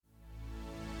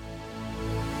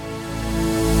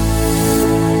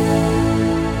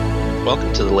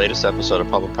Welcome to the latest episode of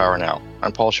Public Power Now.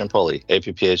 I'm Paul Ciampoli,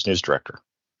 APPA's News Director.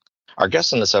 Our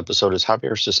guest in this episode is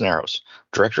Javier Cisneros,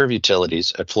 Director of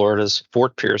Utilities at Florida's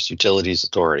Fort Pierce Utilities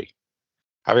Authority.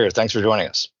 Javier, thanks for joining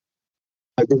us.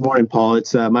 Good morning, Paul.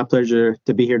 It's my pleasure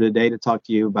to be here today to talk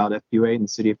to you about FPUA in the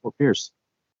city of Fort Pierce.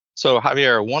 So,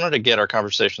 Javier, I wanted to get our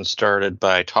conversation started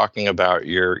by talking about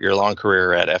your long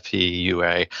career at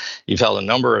FPUA. You've held a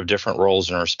number of different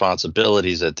roles and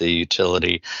responsibilities at the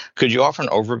utility. Could you offer an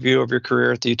overview of your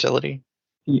career at the utility?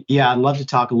 Yeah, I'd love to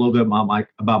talk a little bit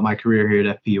about my career here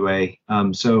at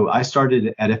FPUA. So I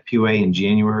started at FPUA in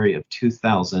January of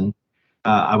 2000.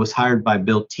 I was hired by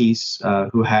Bill Teese,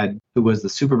 who was the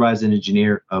supervising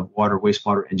engineer of water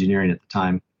wastewater engineering at the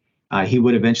time. He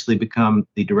would eventually become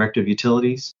the director of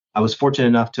utilities. I was fortunate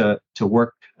enough to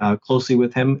work closely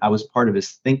with him. I was part of his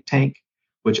think tank,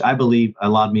 which I believe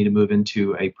allowed me to move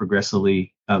into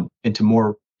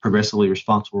more progressively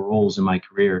responsible roles in my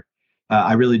career.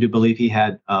 I really do believe he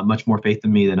had much more faith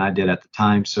in me than I did at the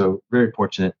time. So very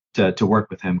fortunate to work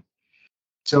with him.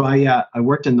 So I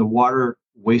worked in the water,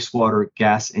 wastewater,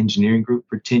 gas engineering group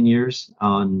for 10 years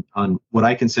on what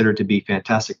I consider to be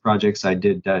fantastic projects. I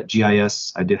did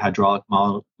GIS, I did hydraulic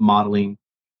modeling,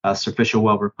 superficial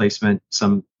well replacement,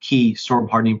 some key storm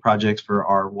hardening projects for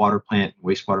our water plant and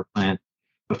wastewater plant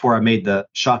before I made the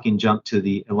shocking jump to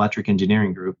the electric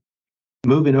engineering group.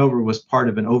 Moving over was part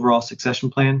of an overall succession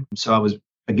plan. So I was,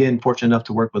 again, fortunate enough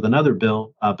to work with another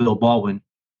Bill Baldwin,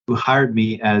 who hired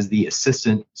me as the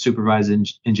assistant supervising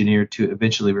engineer to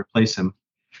eventually replace him.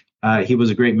 He was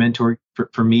a great mentor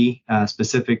for me,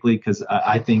 specifically because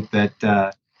I think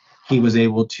that he was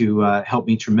able to help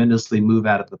me tremendously move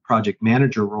out of the project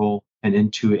manager role and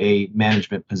into a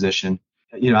management position.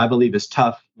 I believe it's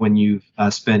tough when you've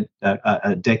spent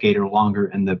a decade or longer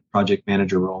in the project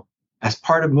manager role. As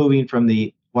part of moving from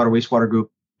the water wastewater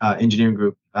group, engineering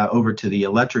group, over to the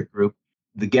electric group,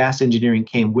 the gas engineering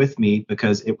came with me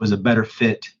because it was a better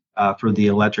fit for the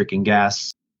electric and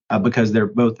gas because they're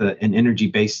both an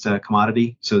energy-based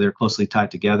commodity, so they're closely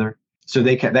tied together. So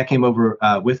that came over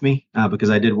with me because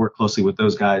I did work closely with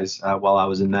those guys while I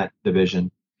was in that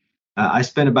division. I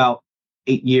spent about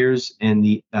 8 years in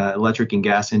the electric and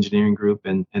gas engineering group,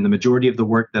 and the majority of the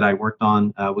work that I worked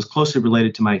on was closely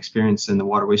related to my experience in the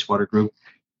water wastewater group,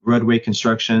 roadway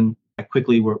construction. I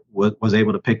quickly was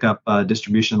able to pick up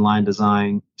distribution line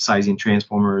design, sizing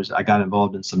transformers. I got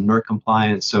involved in some NERC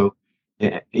compliance. So,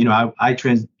 I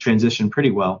transitioned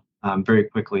pretty well very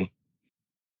quickly.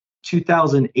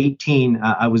 2018,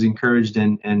 I was encouraged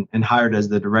and hired as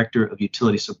the director of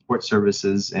utility support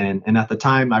services. And at the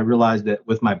time, I realized that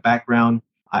with my background,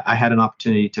 I had an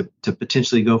opportunity to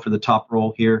potentially go for the top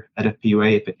role here at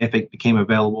FPUA if it became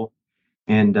available.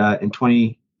 And in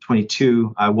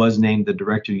 2022, I was named the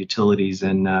director of utilities.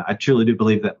 And I truly do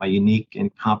believe that my unique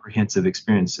and comprehensive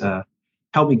experience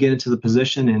helped me get into the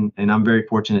position. And I'm very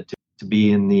fortunate to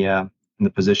be in the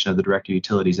position of the director of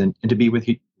utilities and to be with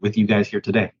you guys here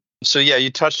today. So, yeah, you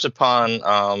touched upon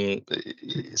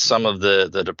some of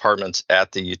the departments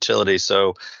at the utility.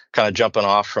 So kind of jumping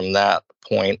off from that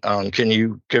point, can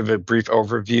you give a brief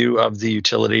overview of the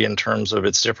utility in terms of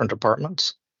its different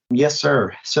departments? Yes,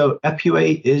 sir. So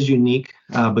FPUA is unique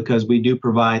because we do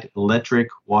provide electric,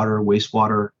 water,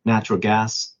 wastewater, natural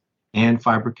gas, and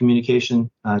fiber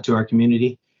communication to our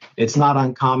community. It's not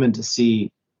uncommon to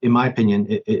see, in my opinion,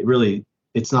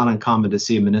 it's not uncommon to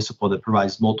see a municipal that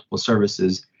provides multiple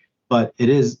services. But it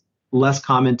is less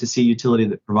common to see a utility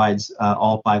that provides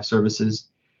all 5 services.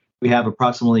 We have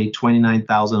approximately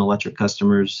 29,000 electric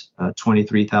customers,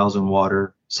 23,000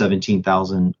 water,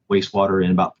 17,000 wastewater,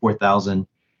 and about 4,000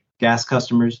 gas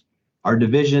customers. Our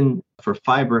division for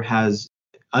fiber has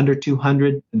under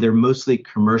 200. They're mostly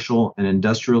commercial and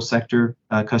industrial sector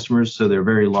customers, so they're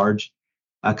very large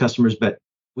customers. But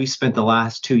we spent the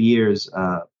last 2 years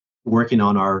working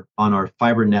on our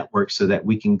fiber network so that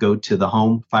we can go to the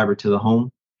home, fiber to the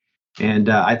home. And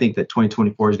I think that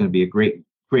 2024 is going to be a great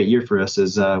year for us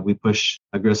as we push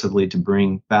aggressively to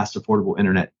bring fast, affordable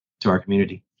internet to our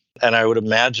community. And I would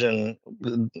imagine,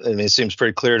 it seems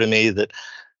pretty clear to me that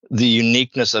the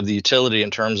uniqueness of the utility in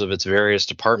terms of its various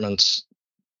departments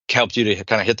helped you to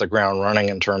kind of hit the ground running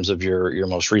in terms of your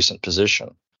most recent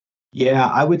position. Yeah,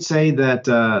 I would say that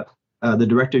the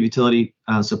director of utility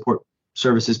support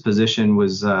services position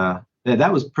was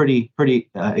pretty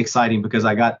exciting because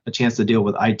I got a chance to deal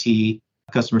with IT,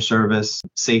 customer service,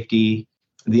 safety.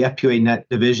 The FPUA Net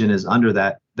division is under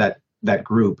that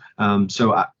group.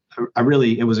 So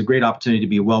it was a great opportunity to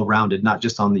be well-rounded, not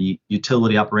just on the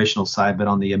utility operational side, but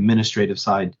on the administrative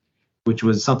side, which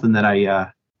was something that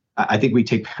I I think we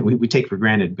take we take for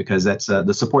granted, because that's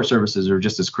the support services are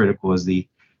just as critical as the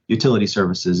utility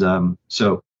services.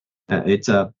 It's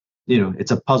a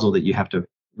it's a puzzle that you have to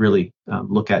really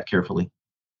look at carefully.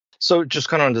 So just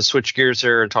kind of to switch gears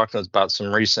here and talking about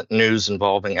some recent news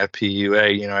involving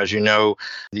FPUA, as you know,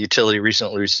 the utility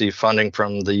recently received funding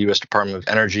from the U.S. Department of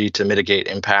Energy to mitigate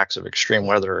impacts of extreme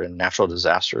weather and natural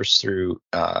disasters through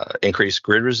increased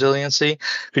grid resiliency.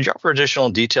 Could you offer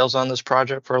additional details on this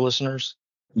project for our listeners?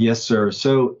 Yes, sir.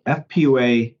 So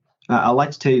FPUA, I'd like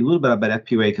to tell you a little bit about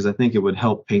FPUA because I think it would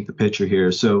help paint the picture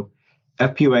here. So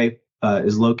FPUA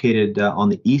is located on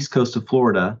the east coast of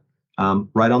Florida,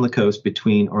 right on the coast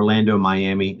between Orlando and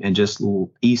Miami, and just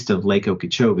east of Lake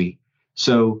Okeechobee.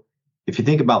 So if you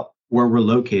think about where we're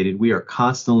located, we are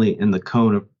constantly in the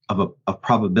cone of a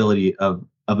probability of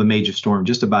a major storm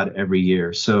just about every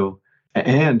year. So,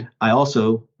 and I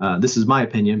also, this is my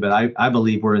opinion, but I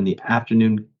believe we're in the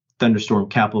afternoon thunderstorm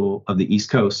capital of the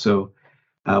East Coast. So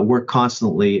we're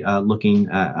constantly looking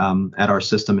at our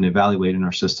system and evaluating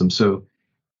our system. So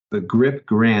the GRIP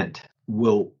grant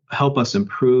will help us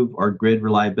improve our grid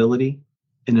reliability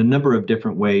in a number of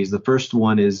different ways. The first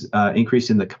one is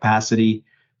increasing the capacity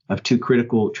of two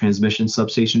critical transmission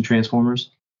substation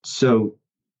transformers. So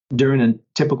during a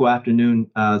typical afternoon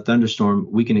thunderstorm,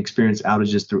 we can experience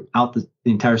outages throughout the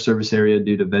entire service area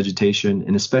due to vegetation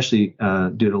and especially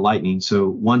due to lightning. So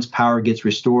once power gets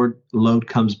restored, load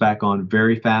comes back on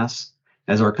very fast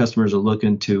as our customers are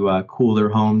looking to cool their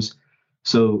homes.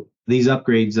 So these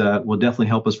upgrades will definitely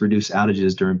help us reduce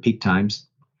outages during peak times.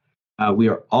 We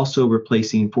are also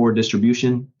replacing 4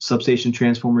 distribution substation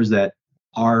transformers that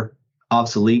are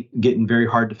obsolete, getting very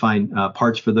hard to find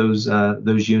parts for those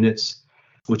units,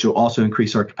 which will also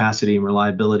increase our capacity and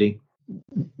reliability.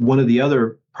 One of the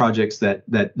other projects that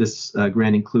this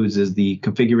grant includes is the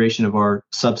configuration of our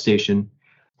substation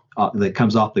that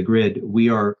comes off the grid. We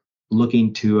are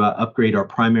looking to upgrade our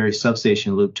primary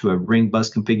substation loop to a ring bus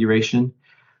configuration,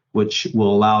 which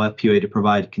will allow FPUA to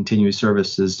provide continuous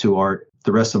services to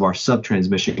the rest of our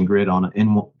sub-transmission grid on an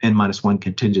N-1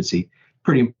 contingency.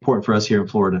 Pretty important for us here in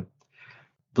Florida.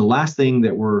 The last thing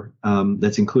that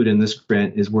that's included in this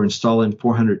grant is we're installing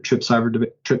 400 trip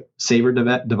saver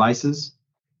devices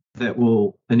that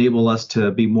will enable us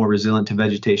to be more resilient to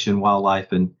vegetation,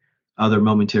 wildlife, and other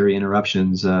momentary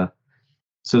interruptions.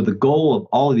 So the goal of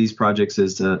all of these projects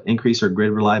is to increase our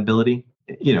grid reliability,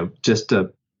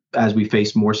 as we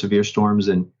face more severe storms,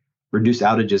 and reduce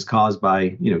outages caused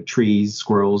by, trees,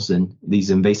 squirrels, and these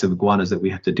invasive iguanas that we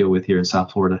have to deal with here in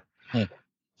South Florida.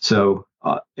 So,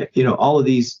 all of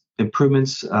these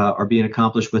improvements are being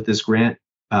accomplished with this grant,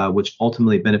 which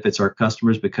ultimately benefits our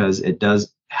customers because it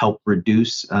does help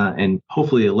reduce and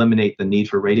hopefully eliminate the need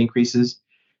for rate increases.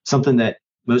 Something that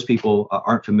most people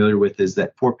aren't familiar with is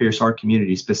that Fort Pierce, our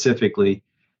community specifically,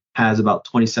 has about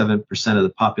 27% of the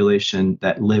population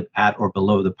that live at or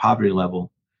below the poverty level,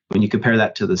 when you compare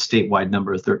that to the statewide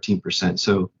number of 13%.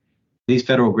 So these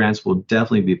federal grants will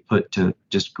definitely be put to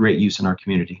just great use in our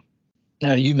community.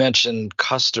 Now, you mentioned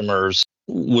customers.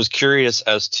 Was curious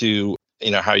as to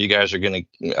how you guys are going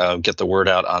to get the word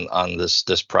out on this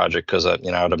project, because I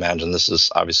would imagine this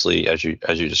is obviously, as you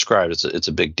described, it's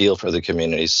a big deal for the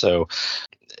community. So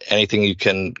anything you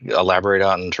can elaborate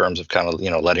on in terms of kind of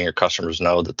letting your customers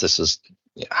know that this is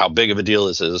how big of a deal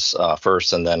this is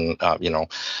first, and then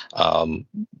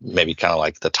maybe kind of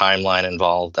like the timeline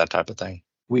involved, that type of thing.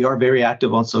 We are very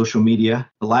active on social media.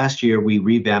 Last year, we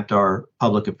revamped our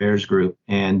public affairs group.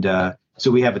 And so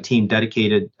we have a team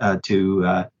dedicated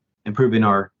to improving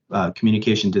our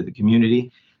communication to the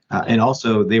community. And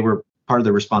also, they were part of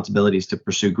their responsibilities to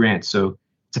pursue grants. So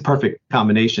it's a perfect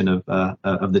combination of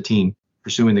the team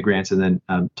pursuing the grants and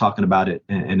then talking about it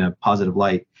in a positive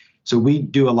light. So we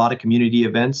do a lot of community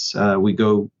events. We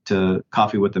go to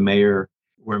coffee with the mayor.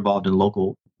 We're involved in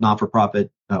local non-for-profit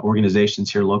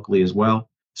organizations here locally as well.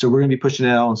 So we're going to be pushing it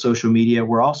out on social media.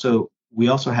 We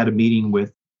also had a meeting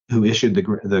with who issued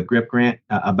the GRIP grant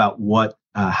about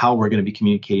how we're going to be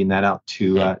communicating that out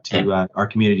to our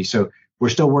community. So we're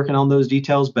still working on those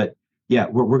details, but yeah,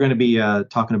 we're going to be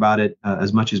talking about it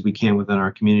as much as we can within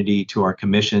our community, to our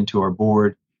commission, to our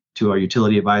board, to our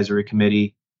utility advisory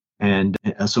committee, and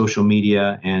social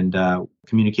media, and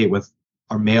communicate with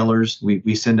our mailers.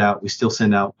 We still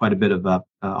send out quite a bit of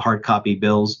hard copy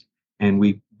bills, and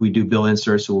we do bill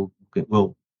inserts. So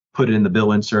we'll put it in the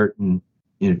bill insert and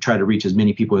try to reach as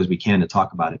many people as we can to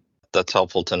talk about it. That's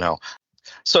helpful to know.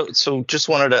 So just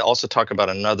wanted to also talk about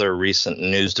another recent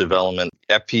news development.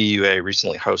 FPUA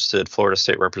recently hosted Florida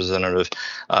State Representative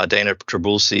Dana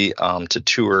Trabulsi to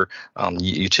tour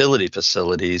utility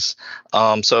facilities.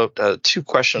 So two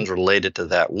questions related to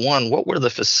that. One, what were the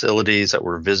facilities that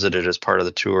were visited as part of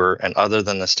the tour? And other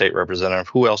than the state representative,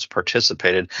 who else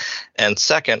participated? And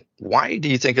second, why do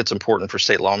you think it's important for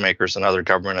state lawmakers and other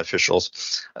government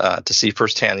officials to see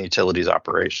firsthand utilities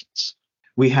operations?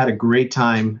 We had a great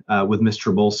time with Ms.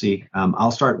 Trabulsi.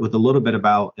 I'll start with a little bit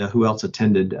about who else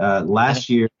attended. Last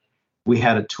year, we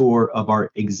had a tour of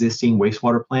our existing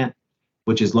wastewater plant,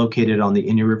 which is located on the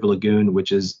Indian River Lagoon,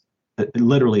 which is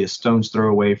literally a stone's throw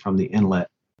away from the inlet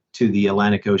to the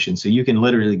Atlantic Ocean. So you can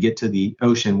literally get to the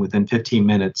ocean within 15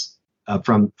 minutes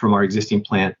from our existing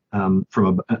plant on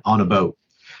a boat.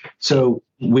 So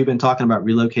we've been talking about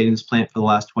relocating this plant for the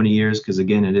last 20 years because,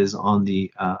 again, it is on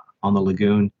the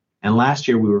lagoon. And last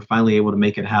year, we were finally able to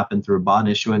make it happen through a bond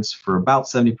issuance for about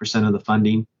 70% of the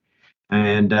funding.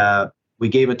 And we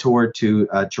gave a tour to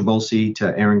Trabulsi,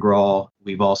 to Aaron Grawl.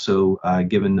 We've also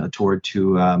given a tour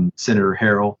to Senator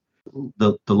Harrell,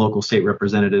 the local state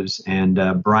representatives, and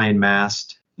Brian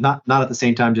Mast. Not at the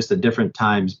same time, just at different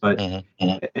times, but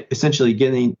essentially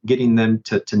getting them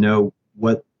to know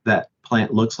what that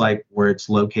plant looks like, where it's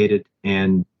located,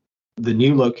 and the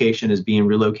new location is being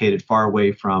relocated far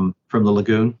away from the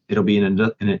lagoon. It'll be in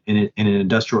an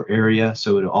industrial area,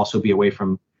 so it'll also be away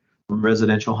from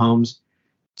residential homes.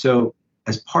 So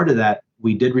as part of that,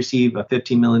 we did receive a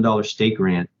 $15 million state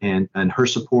grant, and her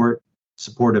support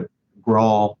of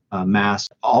Grawl, Mass,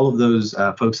 all of those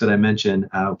folks that I mentioned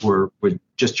were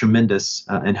just tremendous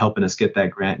in helping us get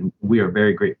that grant, and we are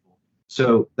very grateful.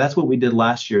 So that's what we did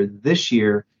last year. This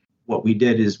year, what we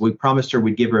did is we promised her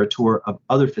we'd give her a tour of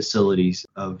other facilities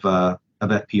of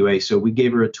FPUA. So we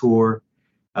gave her a tour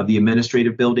of the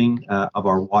administrative building, of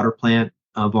our water plant,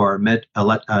 of our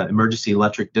emergency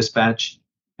electric dispatch,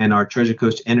 and our Treasure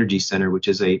Coast Energy Center, which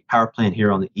is a power plant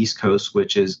here on the East Coast,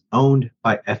 which is owned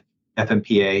by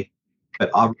FMPA, but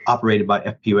operated by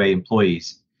FPUA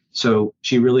employees. So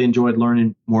she really enjoyed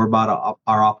learning more about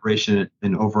our operation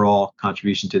and overall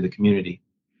contribution to the community.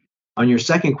 On your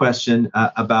second question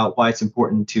about why it's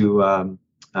important to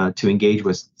engage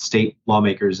with state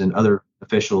lawmakers and other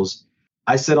officials,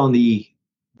 I sit on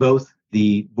both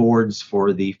the boards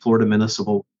for the Florida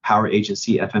Municipal Power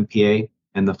Agency, FMPA,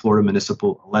 and the Florida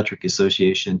Municipal Electric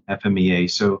Association,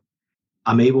 FMEA. So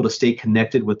I'm able to stay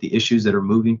connected with the issues that are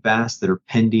moving fast, that are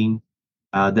pending,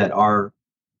 that our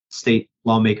state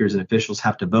lawmakers and officials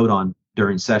have to vote on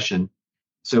during session.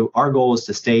 So our goal is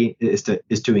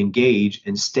to engage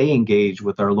and stay engaged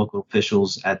with our local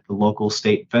officials at the local,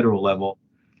 state, federal level.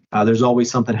 There's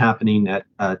always something happening at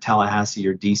Tallahassee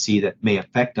or DC that may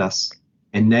affect us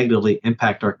and negatively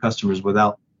impact our customers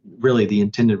without really the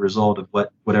intended result of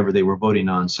whatever they were voting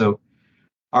on. So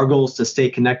our goal is to stay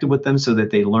connected with them so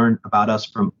that they learn about us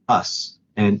from us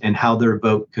and how their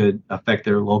vote could affect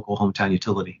their local hometown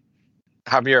utility.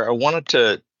 Javier, I wanted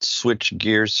to switch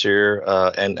gears here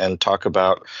and talk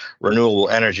about renewable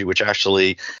energy, which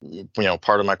actually,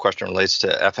 part of my question relates to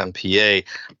FMPA.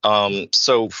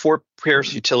 So Fort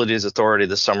Pierce Utilities Authority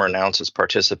this summer announced its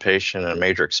participation in a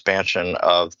major expansion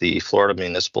of the Florida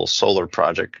Municipal Solar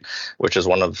Project, which is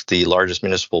one of the largest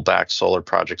municipal-backed solar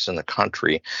projects in the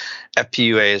country.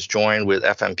 FPUA has joined with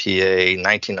FMPA,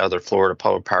 19 other Florida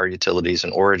public power utilities,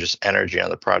 and Origis Energy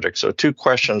on the project. So two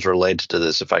questions related to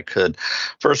this, if I could.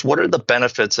 First, what are the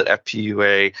benefits that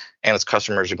FPUA and its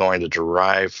customers are going to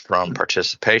derive from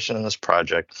participation in this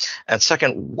project? And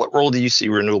second, what role do you see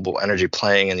renewable energy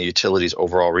playing in the utility's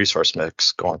overall resource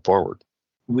mix going forward?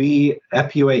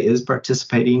 FPUA is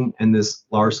participating in this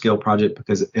large scale project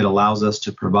because it allows us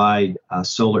to provide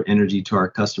solar energy to our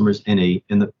customers in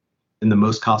the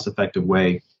most cost effective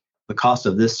way. The cost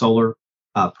of this solar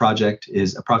project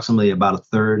is approximately about a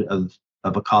third of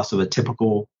a cost of a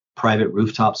typical private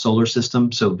rooftop solar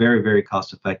system. So very, very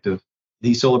cost effective.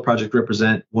 These solar projects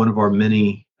represent one of our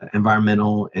many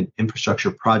environmental and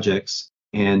infrastructure projects.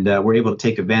 And we're able to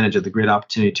take advantage of the great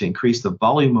opportunity to increase the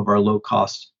volume of our low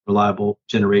cost, reliable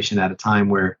generation at a time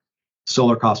where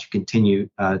solar costs continue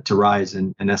to rise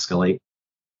and escalate.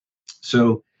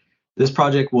 So this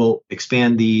project will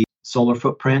expand the solar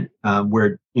footprint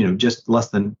where, just less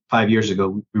than 5 years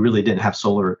ago, we really didn't have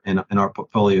solar in our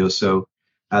portfolio. So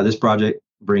this project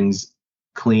brings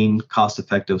clean,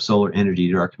 cost-effective solar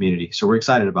energy to our community. So we're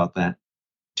excited about that.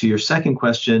 To your second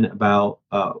question about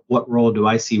what role do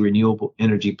I see renewable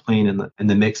energy playing in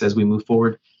the mix as we move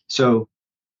forward? So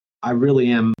I really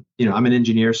am, I'm an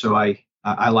engineer, so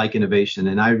I like innovation,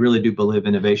 and I really do believe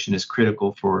innovation is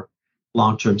critical for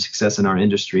long-term success in our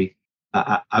industry.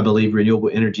 I believe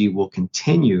renewable energy will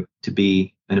continue to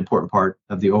be an important part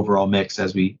of the overall mix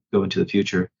as we go into the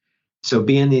future. So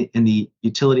being in the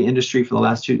utility industry for the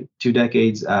last two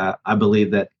decades, I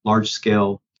believe that large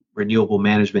scale renewable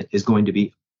management is going to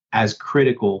be as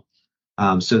critical,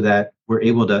 so that we're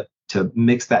able to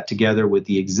mix that together with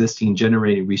the existing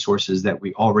generating resources that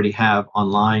we already have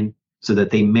online, so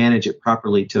that they manage it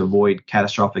properly to avoid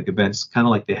catastrophic events, kind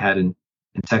of like they had in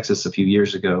Texas a few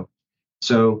years ago.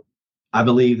 So I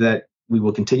believe that we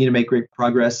will continue to make great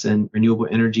progress in renewable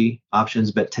energy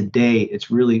options, but today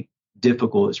it's really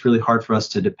difficult. It's really hard for us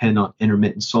to depend on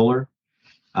intermittent solar.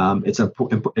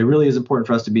 It really is important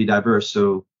for us to be diverse.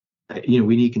 So,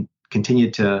 we need to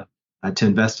continue to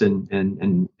invest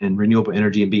in renewable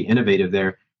energy and be innovative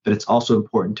there. But it's also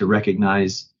important to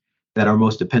recognize that our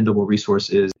most dependable resource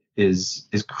is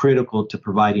critical to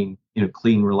providing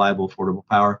clean, reliable, affordable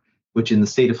power. Which in the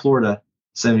state of Florida,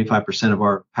 75% of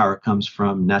our power comes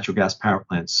from natural gas power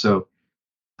plants. So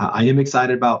I am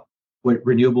excited about what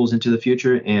renewables into the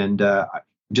future, and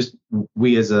just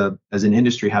we as an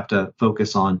industry have to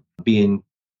focus on being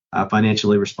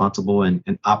financially responsible and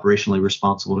operationally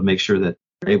responsible to make sure that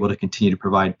we're able to continue to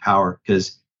provide power.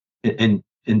 Because in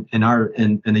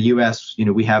the U.S.,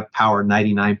 we have power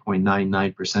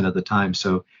 99.99% of the time.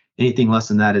 So anything less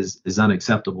than that is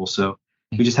unacceptable. So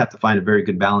we just have to find a very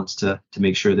good balance to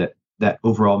make sure that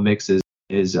overall mix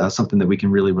is something that we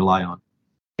can really rely on.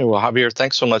 Well, Javier,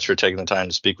 thanks so much for taking the time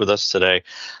to speak with us today.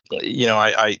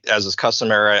 I as is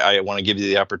customary, I want to give you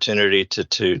the opportunity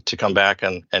to come back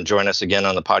and join us again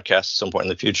on the podcast at some point in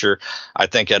the future. I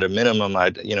think at a minimum,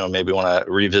 I'd maybe want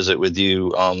to revisit with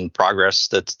you progress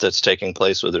that's taking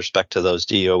place with respect to those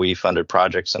DOE funded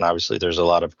projects, and obviously there's a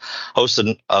lot of hosts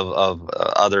of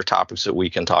other topics that we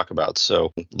can talk about.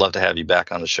 So, love to have you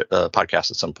back on the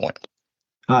podcast at some point.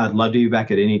 I'd love to be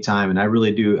back at any time, and I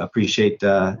really do appreciate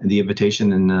the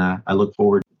invitation, and I look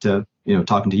forward to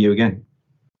talking to you again.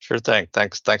 Sure thing.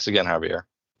 Thanks again, Javier.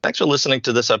 Thanks for listening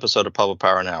to this episode of Public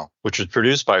Power Now, which was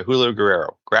produced by Julio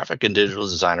Guerrero, graphic and digital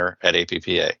designer at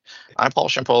APPA. I'm Paul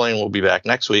Champollion, and we'll be back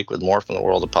next week with more from the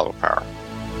world of public power.